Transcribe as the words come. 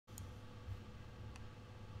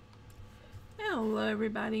Hello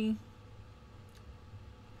everybody,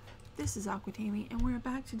 this is Aquatami and we're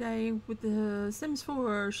back today with the Sims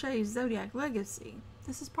 4 Shea's Zodiac Legacy.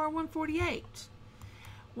 This is part 148.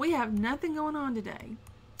 We have nothing going on today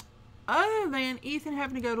other than Ethan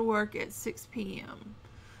having to go to work at 6 p.m.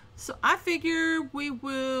 So I figure we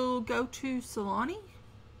will go to Sulani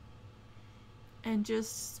and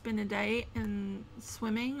just spend a day in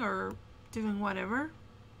swimming or doing whatever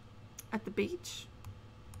at the beach,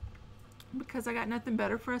 because I got nothing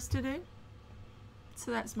better for us to do.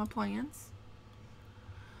 So that's my plans.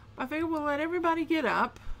 But I figure we'll let everybody get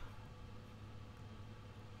up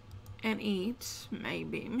and eat.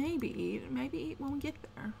 Maybe eat when we get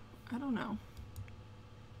there. I don't know.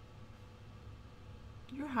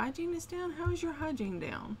 Your hygiene is down? How is your hygiene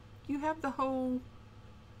down? You have the whole...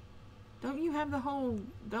 Don't you have the whole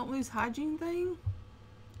don't lose hygiene thing?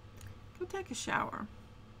 Go take a shower.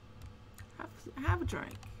 Have a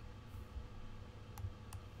drink.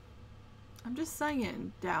 I'm just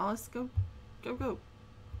saying, Dallas, go do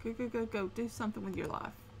something with your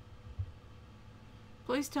life.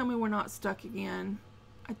 Please tell me we're not stuck again.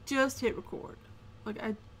 I just hit record. Like,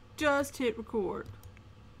 I just hit record.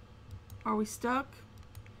 Are we stuck?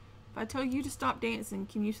 If I tell you to stop dancing,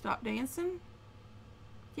 can you stop dancing?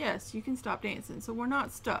 Yes, you can stop dancing. So we're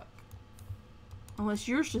not stuck. Unless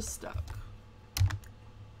you're just stuck.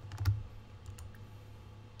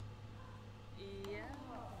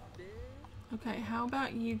 Okay, how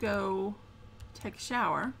about you go take a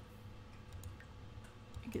shower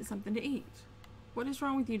and get something to eat? What is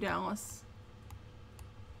wrong with you, Dallas?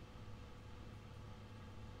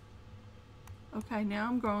 Okay, now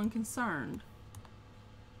I'm growing concerned.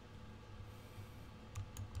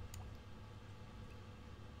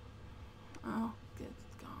 Oh,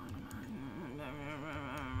 it's gone.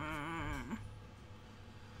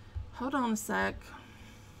 Hold on a sec.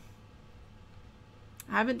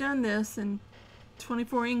 I haven't done this in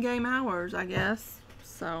 24 in-game hours, I guess,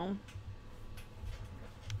 so.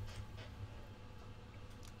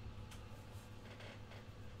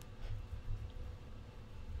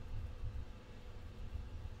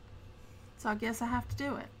 So I guess I have to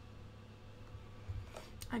do it.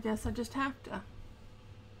 I guess I just have to.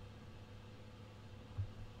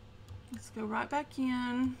 Let's go right back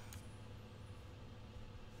in.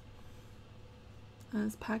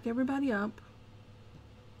 Let's pack everybody up.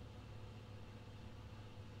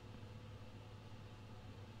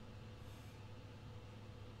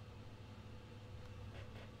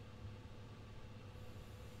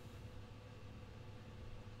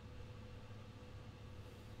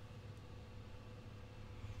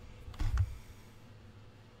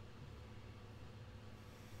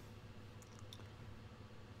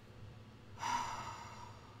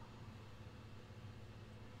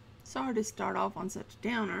 Sorry to start off on such a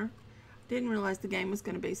downer. Didn't realize the game was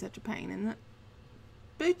going to be such a pain in the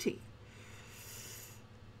booty.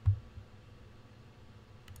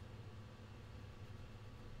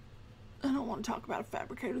 I don't want to talk about a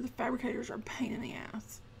fabricator. The fabricators are a pain in the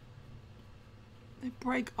ass. They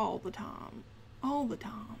break all the time. All the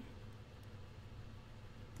time.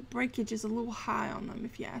 The breakage is a little high on them,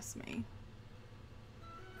 if you ask me.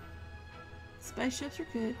 Spaceships are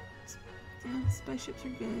good. Yeah, spaceships are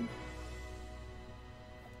good.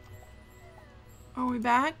 Are we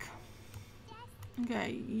back?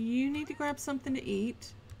 Okay, you need to grab something to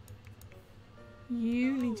eat.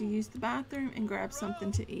 You need to use the bathroom and grab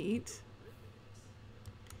something to eat.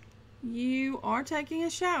 You are taking a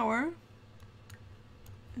shower.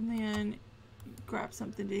 And then grab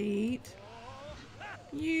something to eat.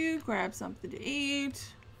 You grab something to eat.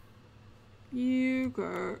 You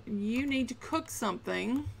need to cook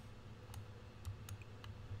something.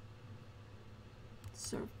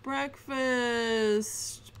 Serve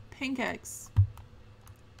breakfast. Pancakes.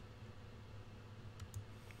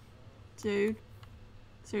 Dude.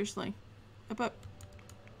 Seriously. Up.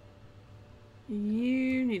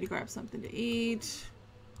 You need to grab something to eat.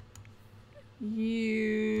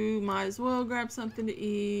 You might as well grab something to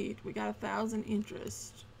eat. We got 1,000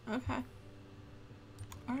 interest. Okay.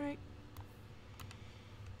 Alright.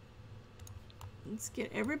 Let's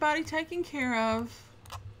get everybody taken care of.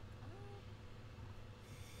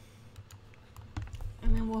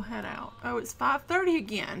 And then we'll head out. Oh, it's 5:30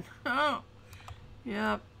 again. Oh,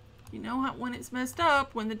 yep. You know how when it's messed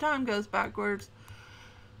up, when the time goes backwards.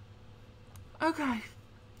 Okay.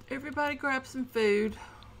 Everybody grab some food.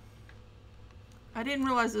 I didn't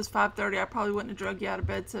realize it was 5:30. I probably wouldn't have drug you out of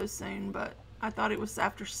bed so soon, but I thought it was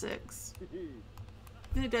after 6.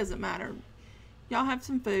 It doesn't matter. Y'all have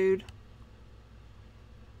some food.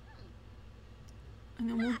 And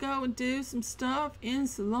then we'll go and do some stuff in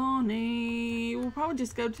Sulani. We'll probably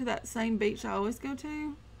just go to that same beach I always go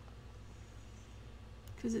to,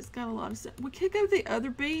 because it's got a lot of stuff. We could go to the other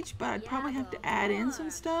beach, but I'd probably have to add in some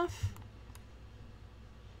stuff.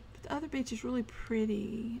 But the other beach is really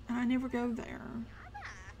pretty, and I never go there.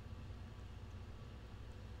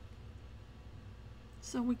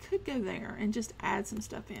 So we could go there and just add some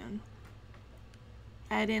stuff in.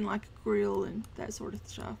 Add in like a grill and that sort of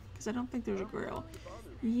stuff, because I don't think there's a grill.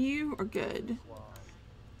 You are good.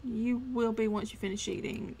 You will be once you finish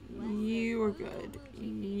eating. You are good.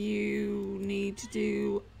 You need to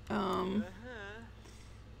do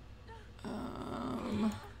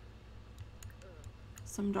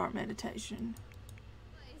some dark meditation.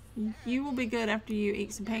 You will be good after you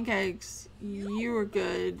eat some pancakes. You are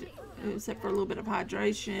good, except for a little bit of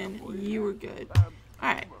hydration. You are good.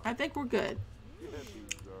 Alright, I think we're good.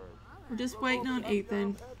 We're just waiting on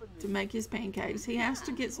Ethan to make his pancakes. He has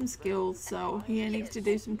to get some skills, so he needs to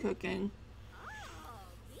do some cooking.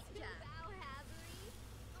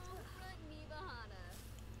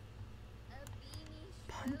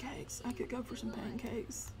 Pancakes. I could go for some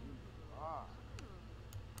pancakes.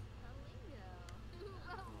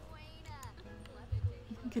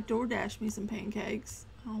 I could DoorDash me some pancakes.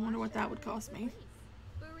 I wonder what that would cost me.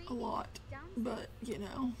 A lot. But, you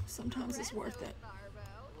know, sometimes it's worth it.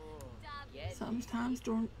 Sometimes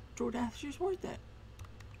DoorDash is worth it.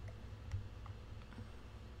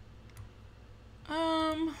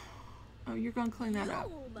 Oh, you're gonna clean that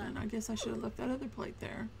up. And I guess I should have left that other plate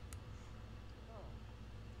there.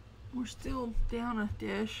 We're still down a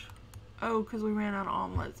dish. Oh, because we ran out of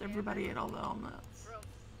omelets. Everybody ate all the omelets.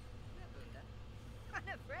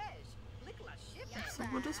 So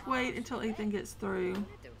we'll just wait until Ethan gets through.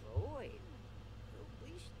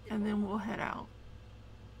 And then we'll head out.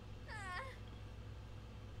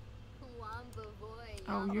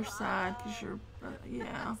 Oh, you're sad because you're,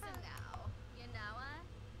 yeah.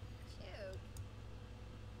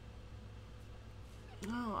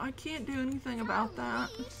 Oh, I can't do anything about that.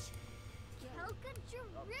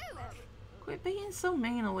 Quit being so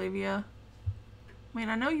mean, Olivia. I mean,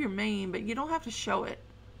 I know you're mean, but you don't have to show it.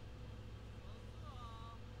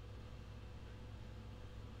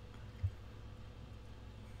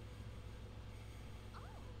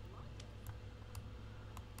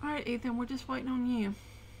 Alright, Ethan, we're just waiting on you.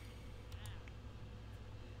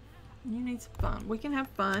 You need some fun. We can have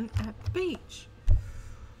fun at the beach.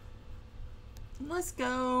 Let's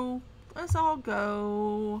go. Let's all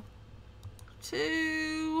go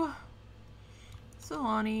to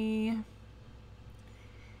Sulani.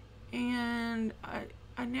 And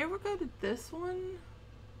I never go to this one,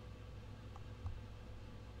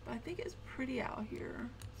 but I think it's pretty out here.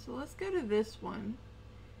 So let's go to this one,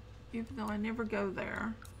 even though I never go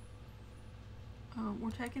there.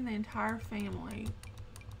 We're taking the entire family.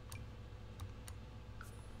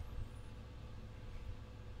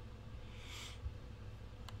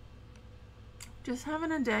 Just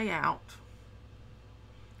having a day out,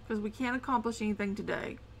 because we can't accomplish anything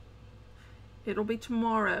today. It'll be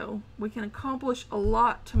tomorrow. We can accomplish a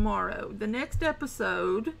lot tomorrow. The next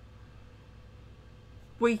episode,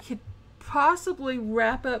 we could possibly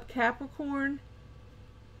wrap up Capricorn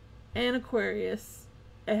and Aquarius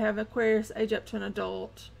and have Aquarius age up to an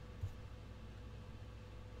adult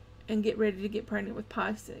and get ready to get pregnant with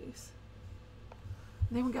Pisces.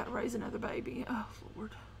 And then we got to raise another baby. Oh,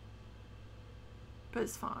 Lord. But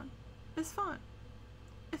it's fine. It's fine.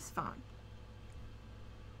 It's fine.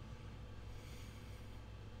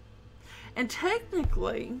 And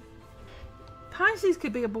technically, Pisces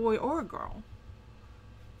could be a boy or a girl.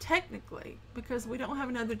 Technically, because we don't have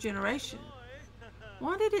another generation.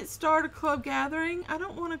 Why did it start a club gathering? I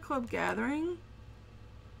don't want a club gathering.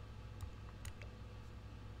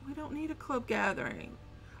 We don't need a club gathering.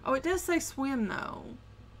 Oh, it does say swim though.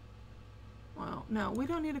 Well, no, we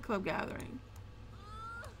don't need a club gathering.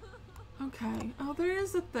 Okay. Oh, there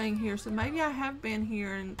is a thing here. So maybe I have been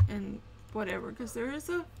here and whatever. Because there is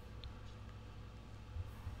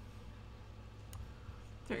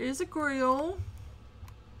a grill.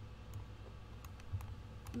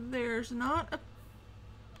 There's not a...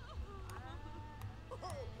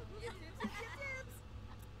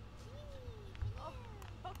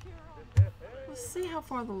 Let's see how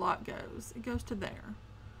far the lot goes. It goes to there.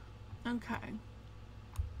 Okay.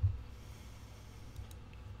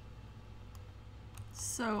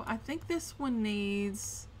 So I think this one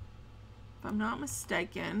needs, if I'm not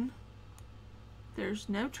mistaken, there's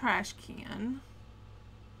no trash can.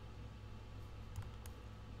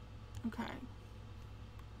 Okay.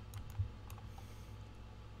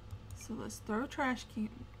 So let's throw a trash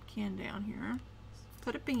can down here.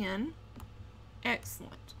 Put a bin.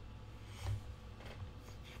 Excellent.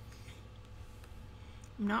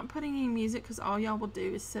 I'm not putting any music because all y'all will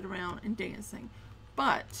do is sit around and dancing.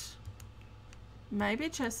 But maybe a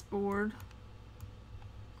chessboard.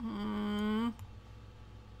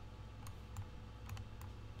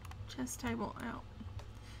 Chess table out.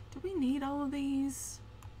 Do we need all of these?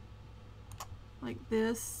 Like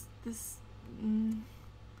this.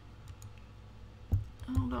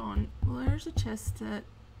 Hold on. Well, there's a chess set.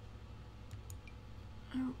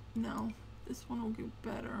 Oh, no. This one will go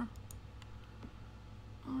better.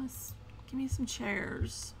 Give me some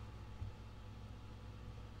chairs.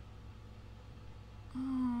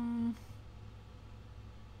 I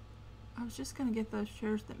was just gonna get those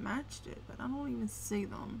chairs that matched it, but I don't even see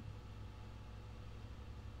them.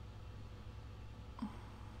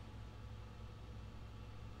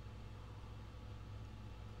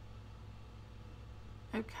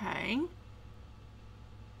 Okay.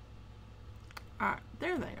 Alright,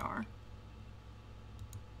 there they are.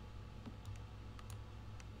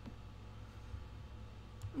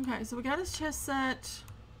 Okay, so we got his chess set.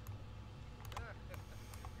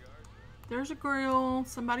 There's a grill.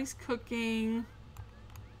 Somebody's cooking.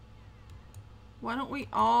 Why don't we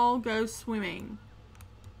all go swimming?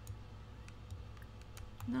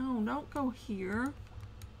 No, don't go here.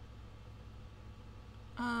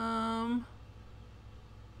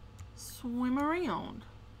 Swim around.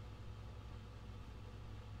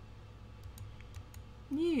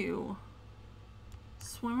 You.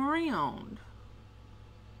 Swim around.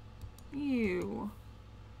 You.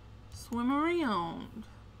 Swim around.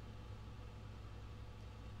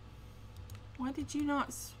 Why did you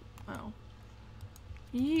not... Oh.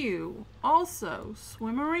 You. Also,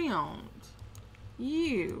 swim around.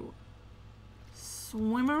 You.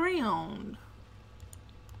 Swim around.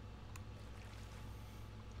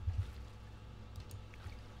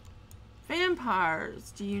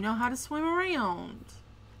 Vampires, do you know how to swim around?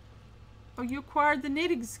 Oh, you acquired the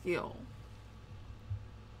knitting skill.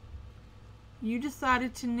 You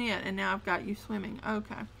decided to knit, and now I've got you swimming.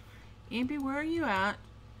 Okay. Impy, where are you at?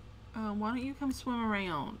 Why don't you come swim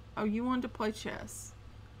around? Oh, you wanted to play chess.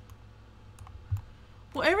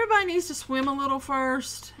 Well, everybody needs to swim a little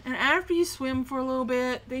first, and after you swim for a little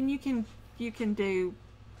bit, then you can do...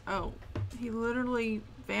 Oh, he literally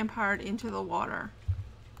vampired into the water.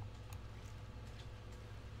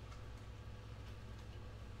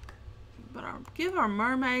 But give our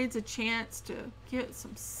mermaids a chance to get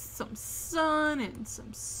some sun and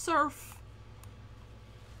some surf.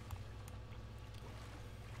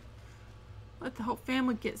 Let the whole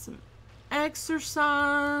family get some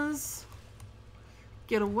exercise.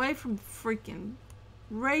 Get away from the freaking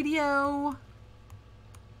radio.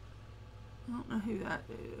 I don't know who that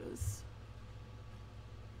is.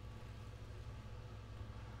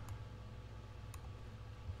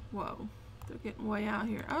 Whoa. They're getting way out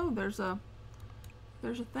here. Oh, there's a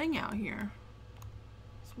thing out here.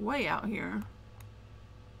 It's way out here.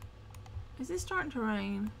 Is it starting to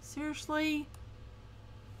rain? Seriously?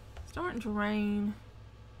 It's starting to rain.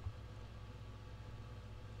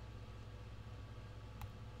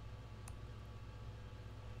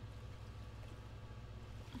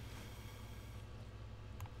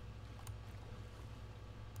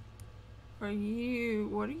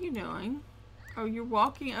 What are you doing? Oh, you're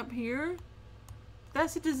walking up here?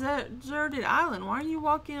 That's a deserted island. Why are you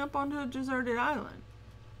walking up onto a deserted island?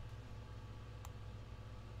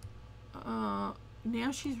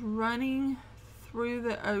 Now she's running through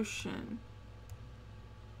the ocean.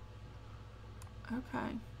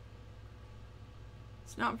 Okay.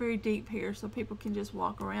 It's not very deep here, so people can just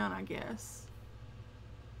walk around, I guess.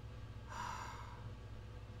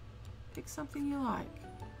 Pick something you like.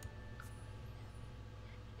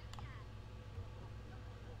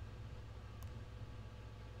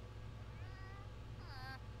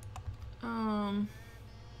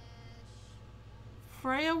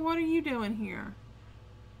 Freya, what are you doing here?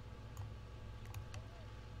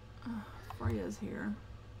 Freya's here.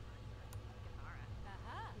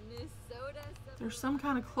 There's some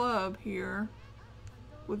kind of club here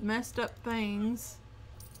with messed up things.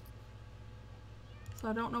 So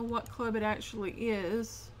I don't know what club it actually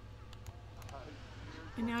is.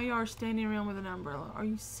 And now you are standing around with an umbrella. Are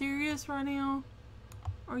you serious right now?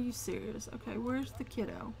 Are you serious? Okay, where's the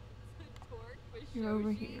kiddo? You're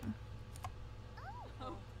over here.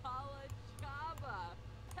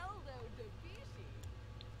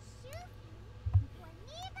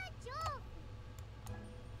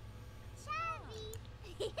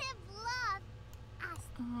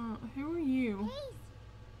 Who are you?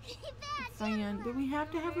 Fan. Do we have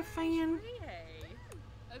to have a fan?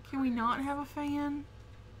 Can we not have a fan?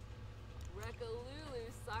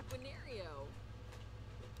 Aquinario.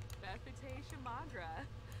 Bethita Magra.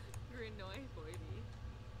 Grinoi Boydi.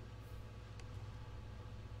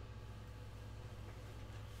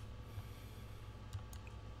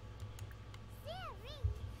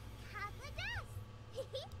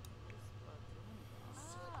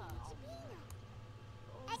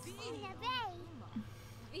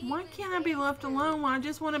 Why can't I be left alone when I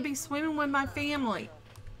just want to be swimming with my family?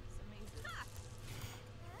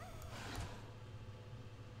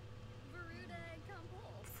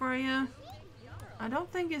 Freya, I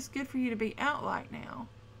don't think it's good for you to be out like now.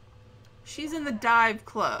 She's in the dive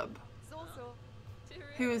club,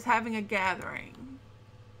 who is having a gathering.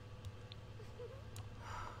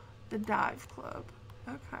 The dive club.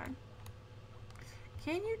 Okay.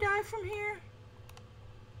 Can you dive from here?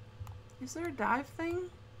 Is there a dive thing?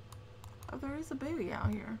 Oh, there is a buoy out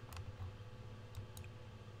here.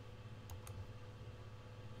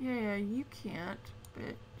 Yeah, you can't,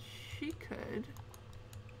 but she could.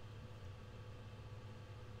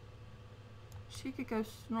 She could go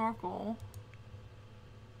snorkel.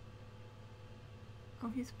 Oh,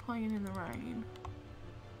 he's playing in the rain.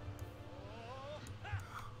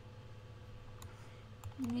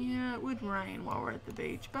 Yeah, it would rain while we're at the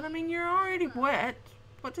beach. But I mean, you're already wet.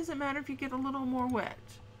 What does it matter if you get a little more wet?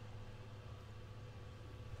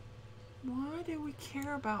 Why do we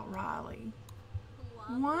care about Riley?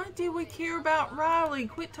 Why do we care about Riley?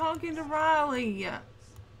 Quit talking to Riley.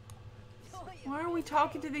 Why are we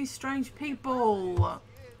talking to these strange people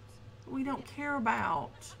we don't care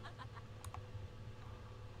about?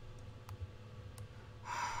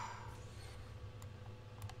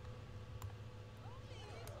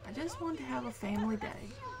 I just want to have a family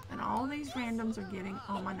day, and all these randoms are getting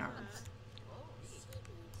on my nerves.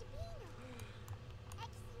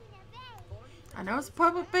 I know it's a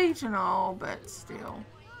public beach and all, but still.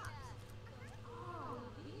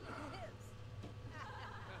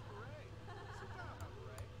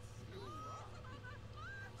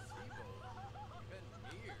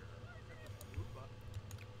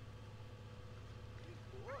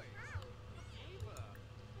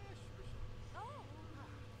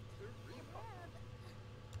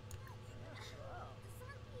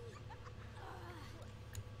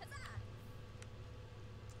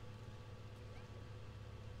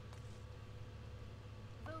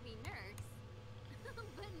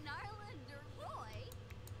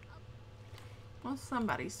 Well,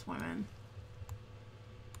 somebody's swimming.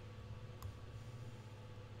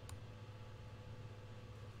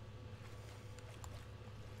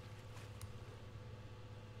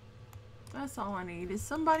 That's all I need, is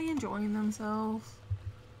somebody enjoying themselves.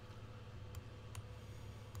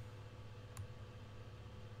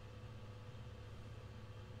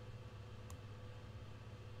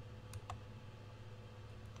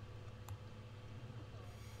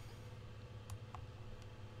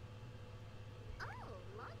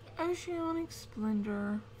 Oceanic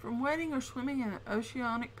splendor. From wedding or swimming in an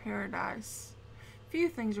oceanic paradise. Few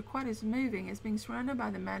things are quite as moving as being surrounded by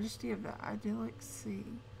the majesty of the idyllic sea.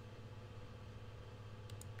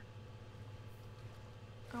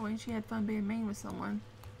 Oh, and she had fun being mean with someone,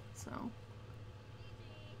 so.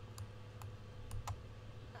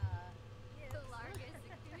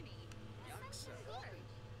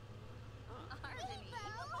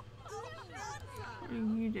 What are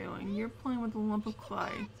you doing? You're playing with a lump of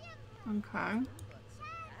clay. Okay.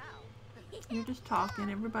 You're just talking.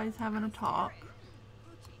 Everybody's having a talk.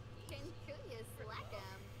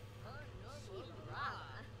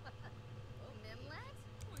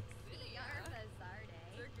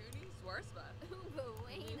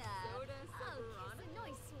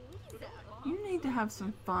 You need to have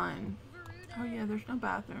some fun. Oh yeah, there's no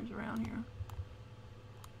bathrooms around here.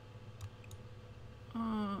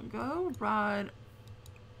 Go ride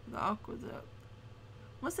the aqueduct.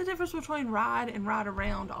 What's the difference between ride and ride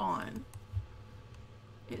around on?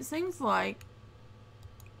 It seems like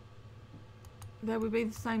that would be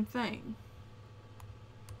the same thing.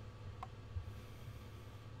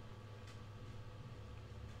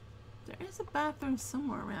 There is a bathroom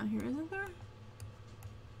somewhere around here, isn't there?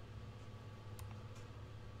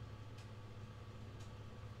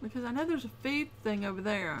 Because I know there's a food thing over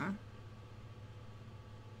there.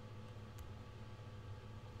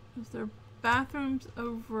 Is there bathrooms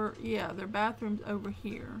over? Yeah, there are bathrooms over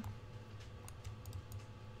here.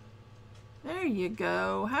 There you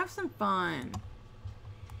go. Have some fun.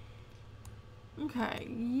 Okay,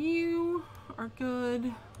 you are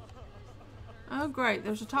good. Oh great,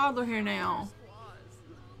 there's a toddler here now.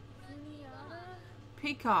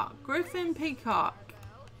 Peacock. Griffin Peacock.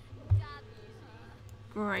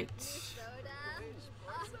 Great.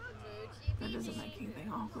 The That doesn't make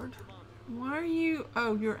anything awkward. Why are you...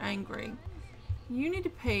 Oh, you're angry. You need to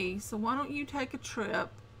pee, so why don't you take a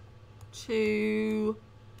trip to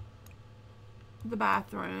the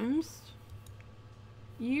bathrooms?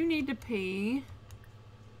 You need to pee.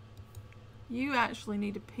 You actually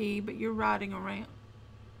need to pee, but you're riding around.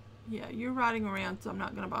 Yeah, you're riding around, so I'm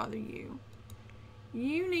not going to bother you.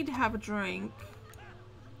 You need to have a drink.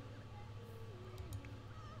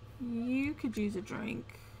 You could use a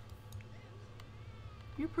drink.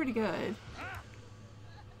 You're pretty good.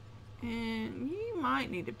 And you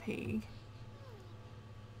might need to pee.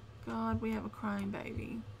 God, we have a crying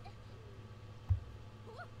baby.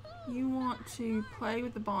 You want to play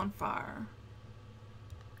with the bonfire.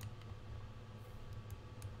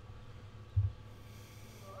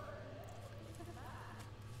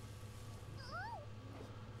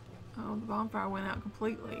 Oh, the bonfire went out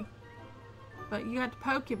completely. But you had to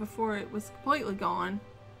poke it before it was completely gone.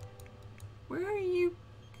 Where are you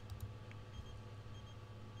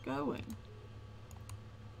going?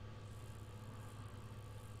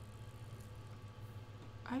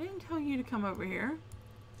 I didn't tell you to come over here.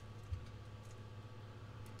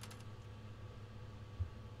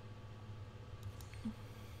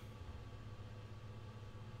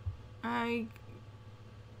 I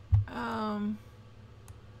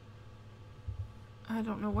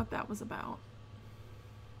don't know what that was about.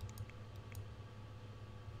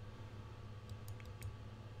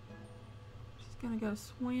 She's gonna go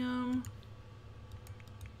swim.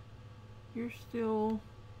 You're still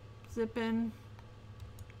zipping.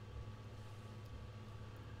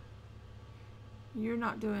 You're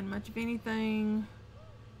not doing much of anything.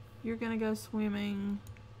 You're gonna go swimming.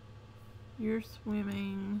 You're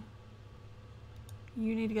swimming.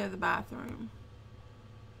 You need to go to the bathroom.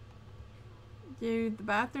 Dude, the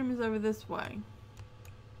bathroom is over this way.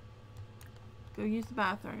 Go use the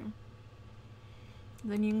bathroom.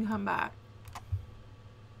 Then you can come back.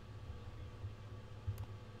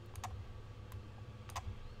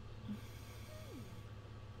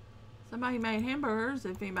 Somebody made hamburgers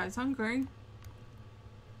if anybody's hungry.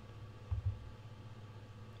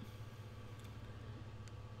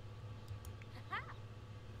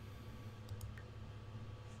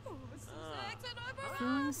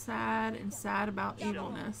 Feeling sad and sad about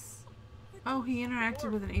evilness. Oh, he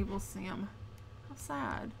interacted with an evil sim. How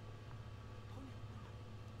sad.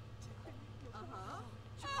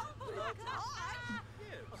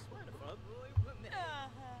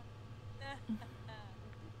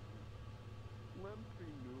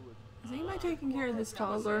 Is anybody taking care of this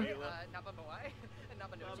toddler?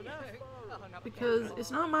 Because it's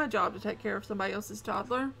not my job to take care of somebody else's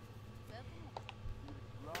toddler.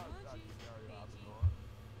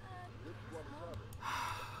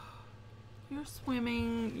 You're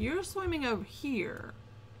swimming over here.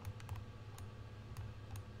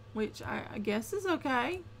 Which I guess is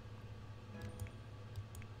okay.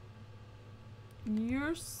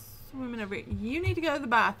 You're swimming over here. You need to go to the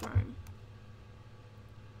bathroom.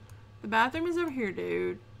 The bathroom is over here,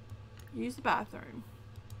 dude. Use the bathroom.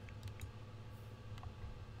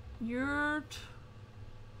 You're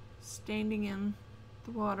standing in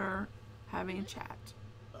the water having a chat.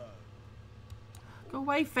 Go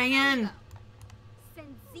away, fan!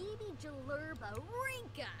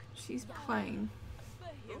 She's playing.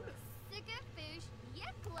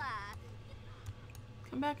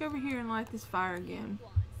 Come back over here and light this fire again.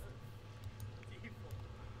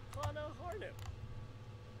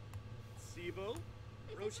 Sibo,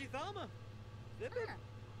 Roshithama, Vipin,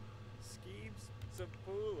 Skeebs,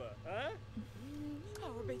 Sapula, huh?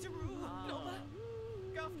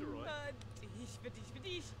 Gafteroy,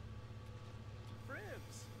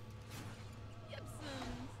 Frims.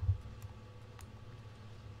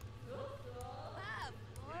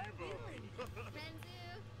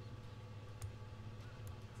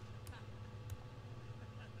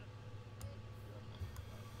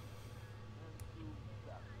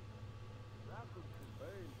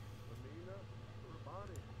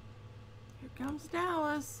 Here comes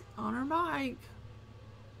Dallas on her bike.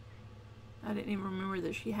 I didn't even remember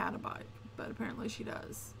that she had a bike, but apparently she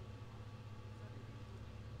does.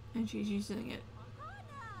 And she's using it.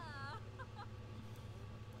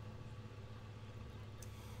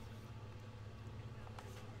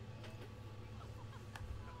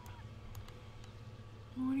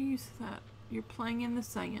 What do you say that? You're playing in the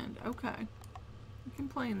sand. Okay. You can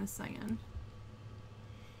play in the sand.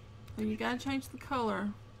 So you gotta change the color.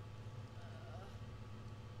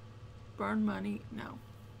 Burn money, no.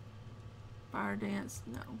 Fire dance,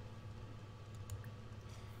 no.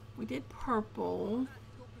 We did purple.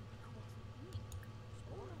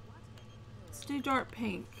 Let's do dark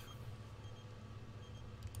pink.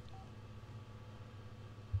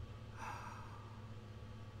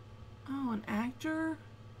 Oh, an actor?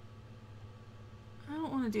 I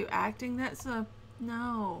don't want to do acting. That's a...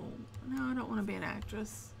 No. No, I don't want to be an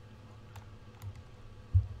actress.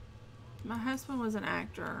 My husband was an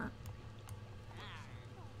actor.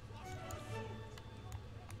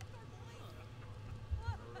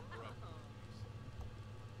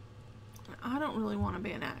 I don't really want to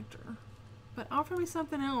be an actor. But offer me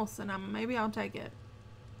something else and maybe I'll take it.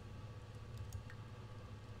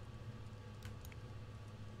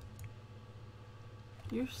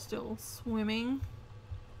 You're still swimming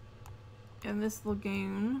in this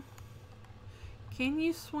lagoon. Can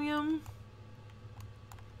you swim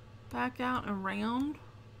back out and around?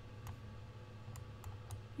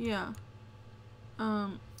 Yeah.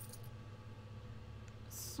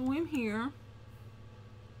 Swim here.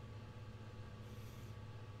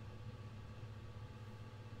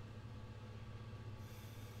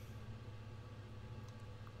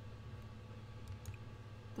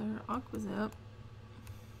 There, aqua zip.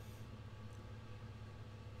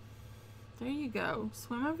 There you go.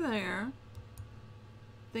 Swim over there.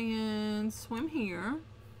 Then swim here.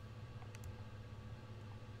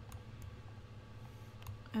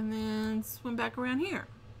 And then swim back around here.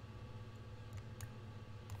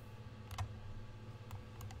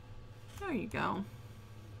 There you go.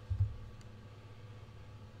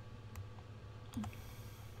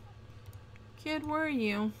 Kid, where are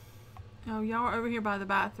you? Oh, y'all are over here by the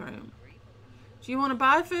bathroom. Do you want to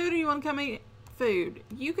buy food or you want to come eat food?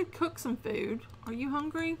 You could cook some food. Are you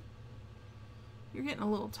hungry? You're getting a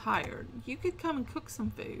little tired. You could come and cook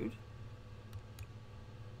some food.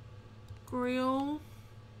 Grill.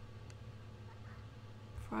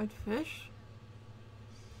 Fried fish.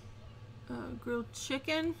 Grilled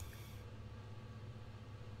chicken.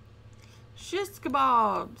 Shish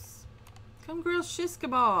kebabs. Come grill shish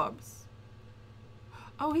kebabs.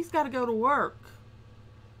 Oh, he's got to go to work.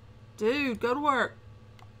 Dude, go to work.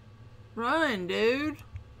 Run, dude.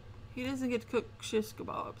 He doesn't get to cook shish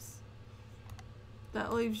kebabs.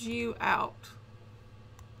 That leaves you out.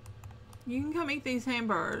 You can come eat these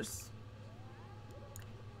hamburgers.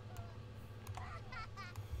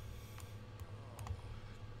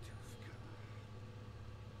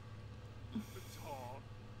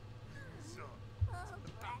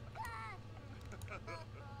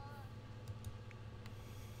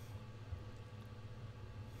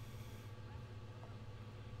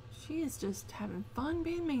 She is just having fun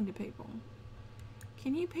being mean to people.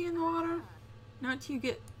 Can you pee in the water? Not till you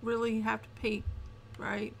get really have to pee,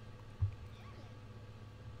 right?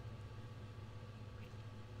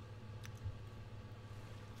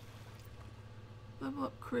 Level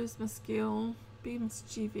up charisma skill. Be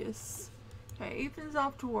mischievous. Okay, Ethan's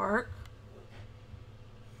off to work.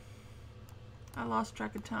 I lost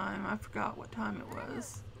track of time. I forgot what time it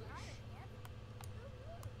was.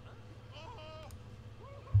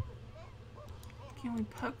 Can we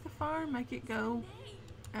poke the fire? Make it go?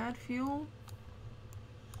 Add fuel?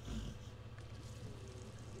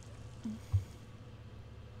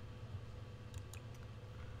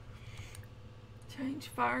 Change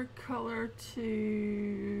fire color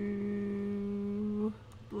to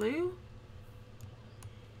blue.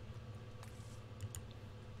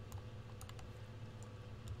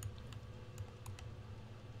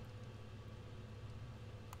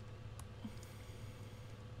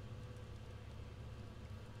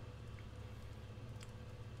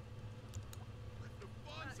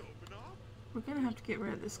 We're gonna have to get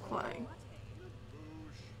rid of this clay.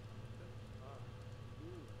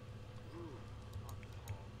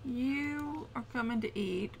 You are coming to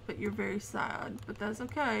eat, but you're very sad. But that's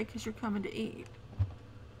okay, because you're coming to eat.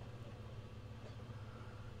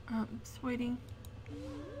 Sweetie.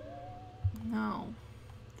 No.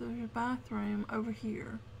 There's a bathroom over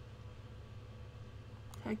here.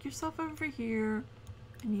 Take yourself over here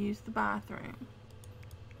and use the bathroom.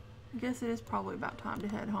 I guess it is probably about time to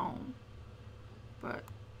head home. But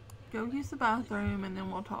go use the bathroom and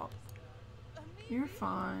then we'll talk. You're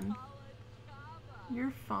fine.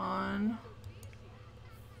 You're fine.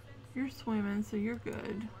 You're swimming, so you're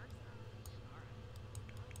good.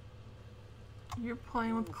 You're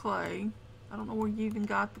playing with clay. I don't know where you even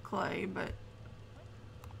got the clay, but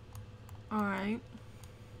alright.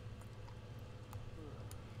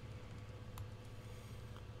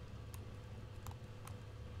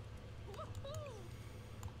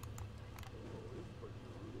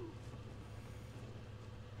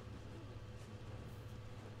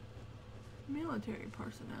 Military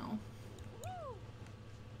personnel.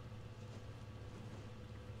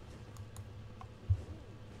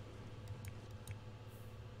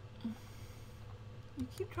 You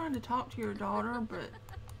keep trying to talk to your daughter, but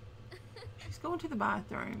she's going to the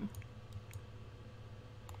bathroom.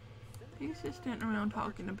 He's just standing around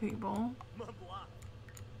talking to people. Mabla.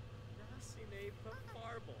 Nasine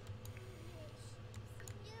paparble.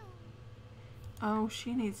 Oh,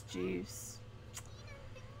 she needs juice.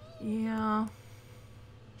 Yeah.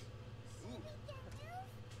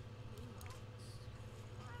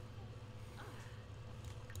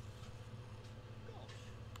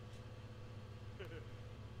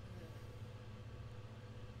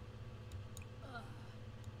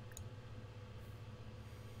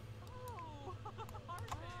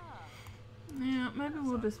 Yeah, maybe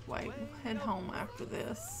we'll just wait. We'll head home after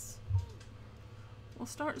this. We'll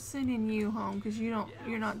start sending you home because you're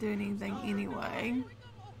not doing anything anyway.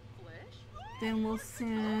 Then we'll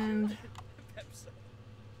send.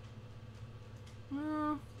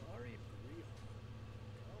 Well,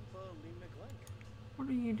 what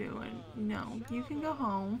are you doing? No, you can go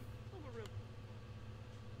home.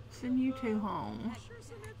 Send you two home.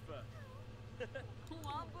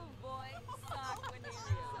 Wampa boy,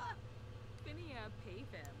 Finia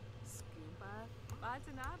Pavim, Scuba,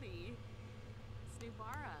 Watanabe,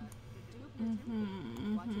 Snubara,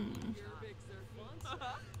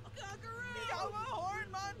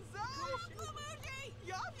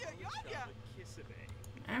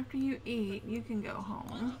 After you eat, you can go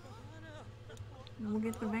home. We'll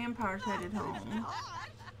get the vampires headed home.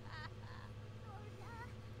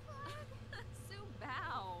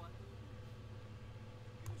 Subao.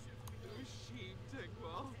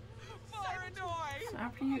 So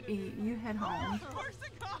after you eat, you head home.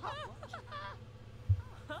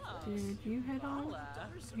 Did you head home?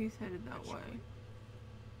 He's headed that way.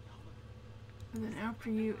 And then after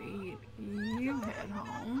you eat, you head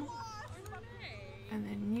home. And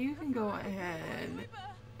then you can go ahead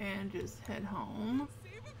and just head home.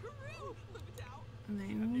 And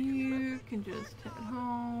then you can just head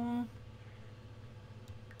home.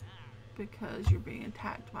 Because you're being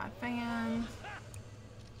attacked by fans.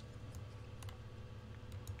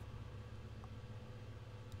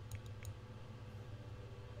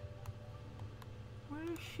 Where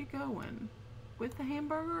is she going? With the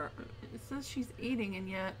hamburger? It says she's eating and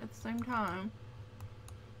yet at the same time.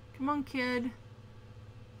 Come on, kid.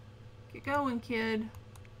 Get going, kid.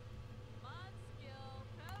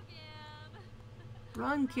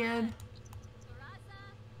 Run, kid.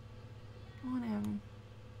 Come on, Evan.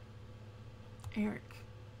 Eric.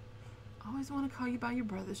 I always want to call you by your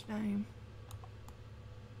brother's name.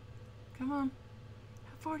 Come on.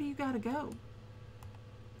 How far do you gotta go?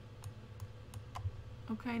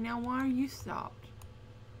 Okay, now why are you stopped?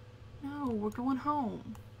 No, we're going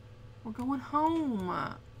home. We're going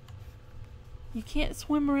home. You can't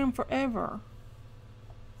swim around forever.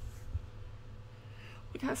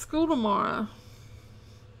 We got school tomorrow.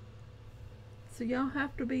 So y'all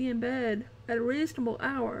have to be in bed at a reasonable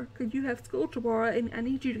hour because you have school tomorrow and I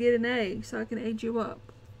need you to get an egg so I can aid you up.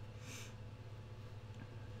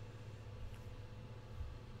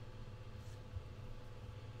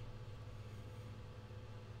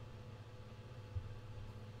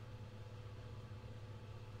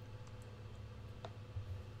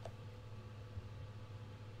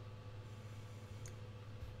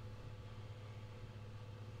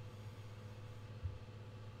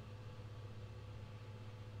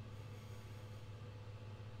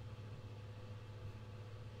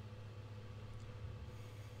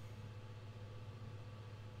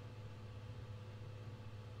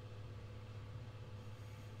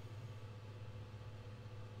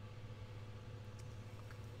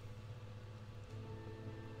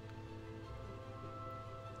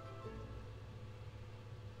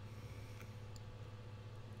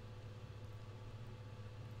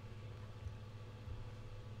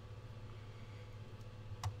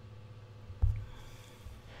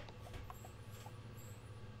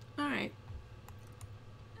 Alright.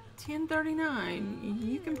 10:39.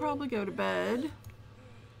 You can probably go to bed.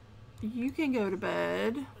 You can go to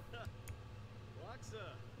bed.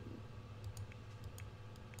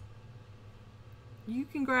 You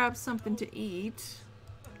can grab something to eat.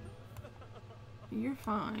 You're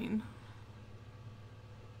fine.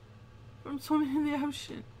 From swimming in the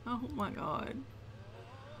ocean. Oh my god.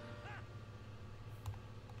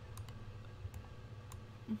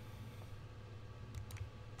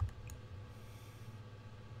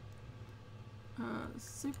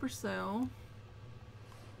 Supercell.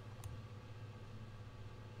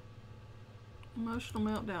 Emotional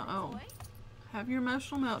meltdown. Oh. Have your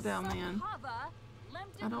emotional meltdown then.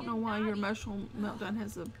 I don't know why your emotional meltdown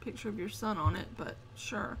has a picture of your son on it, but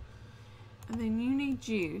sure. And then you need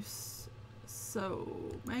juice. So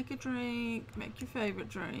make a drink. Make your favorite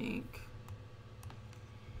drink.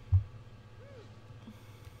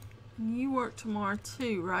 And you work tomorrow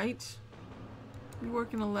too, right? You're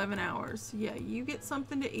working 11 hours. So yeah, you get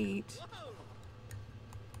something to eat. Whoa!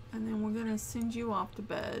 And then we're gonna send you off to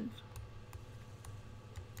bed.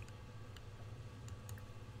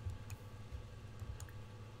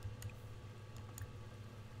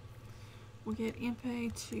 We'll get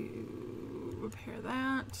Impe to repair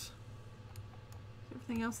that.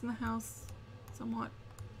 Everything else in the house somewhat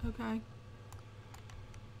okay.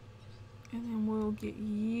 And then we'll get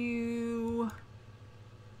you.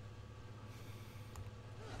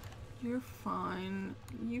 You're fine.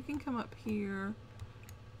 You can come up here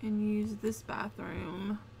and use this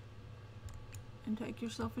bathroom and take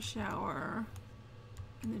yourself a shower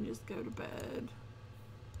and then just go to bed.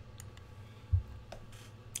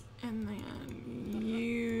 And then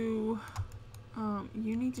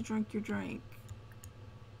you need to drink your drink.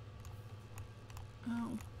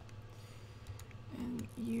 Oh. And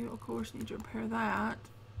you, of course, need to repair that.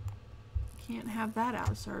 Can't have that out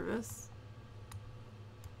of service.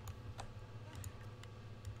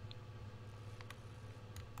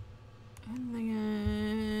 And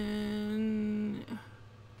then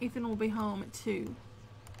Ethan will be home at 2.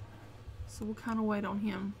 So we'll kind of wait on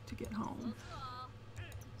him to get home.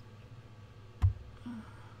 I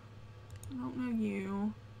don't know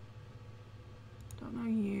you. Don't know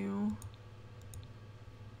you.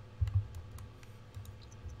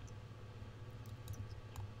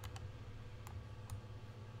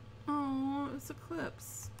 Oh, it's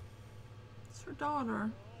Eclipse. It's her daughter.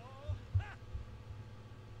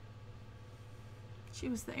 She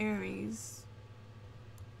was the Aries.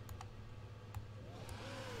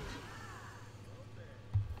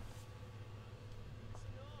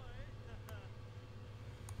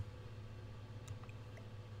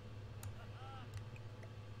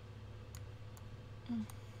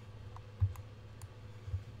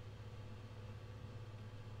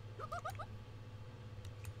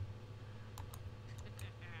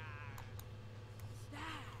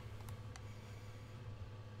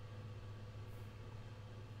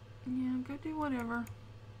 Yeah, go do whatever.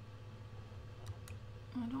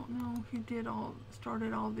 I don't know who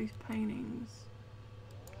started all these paintings.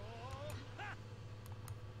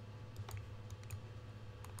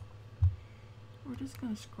 We're just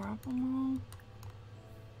gonna scrap them all.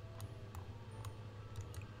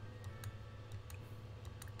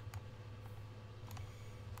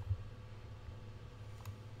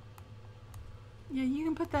 Yeah, you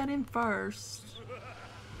can put that in first.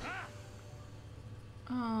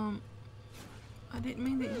 I didn't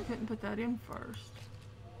mean that you couldn't put that in first.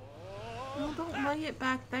 No, don't lay it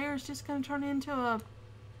back there. It's just gonna turn into a...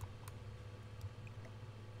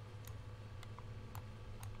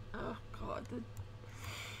 Oh, God.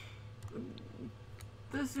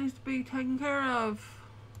 This needs to be taken care of.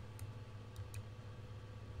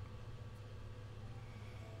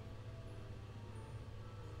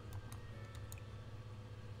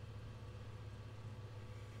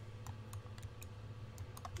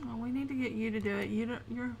 Oh, we need to get you to do it.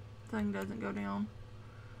 Your thing doesn't go down.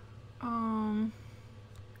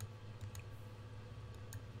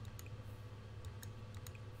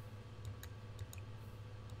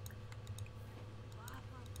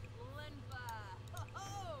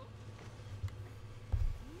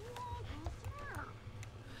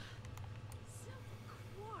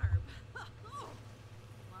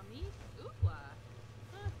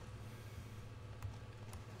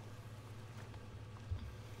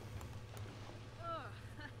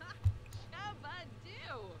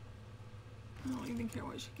 I don't even care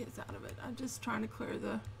what she gets out of it. I'm just trying to clear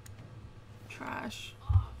the trash.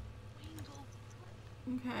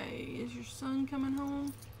 Okay, is your son coming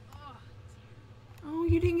home? Oh,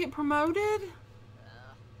 you didn't get promoted?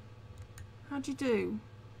 How'd you do?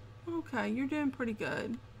 Okay, you're doing pretty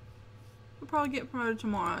good. You'll probably get promoted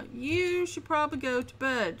tomorrow. You should probably go to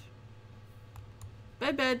bed.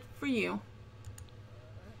 Bed for you.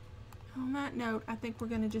 On that note, I think we're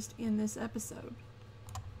going to just end this episode.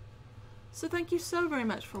 So thank you so very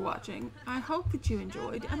much for watching. I hope that you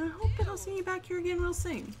enjoyed, and I hope that I'll see you back here again real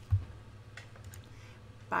soon.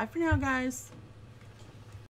 Bye for now, guys.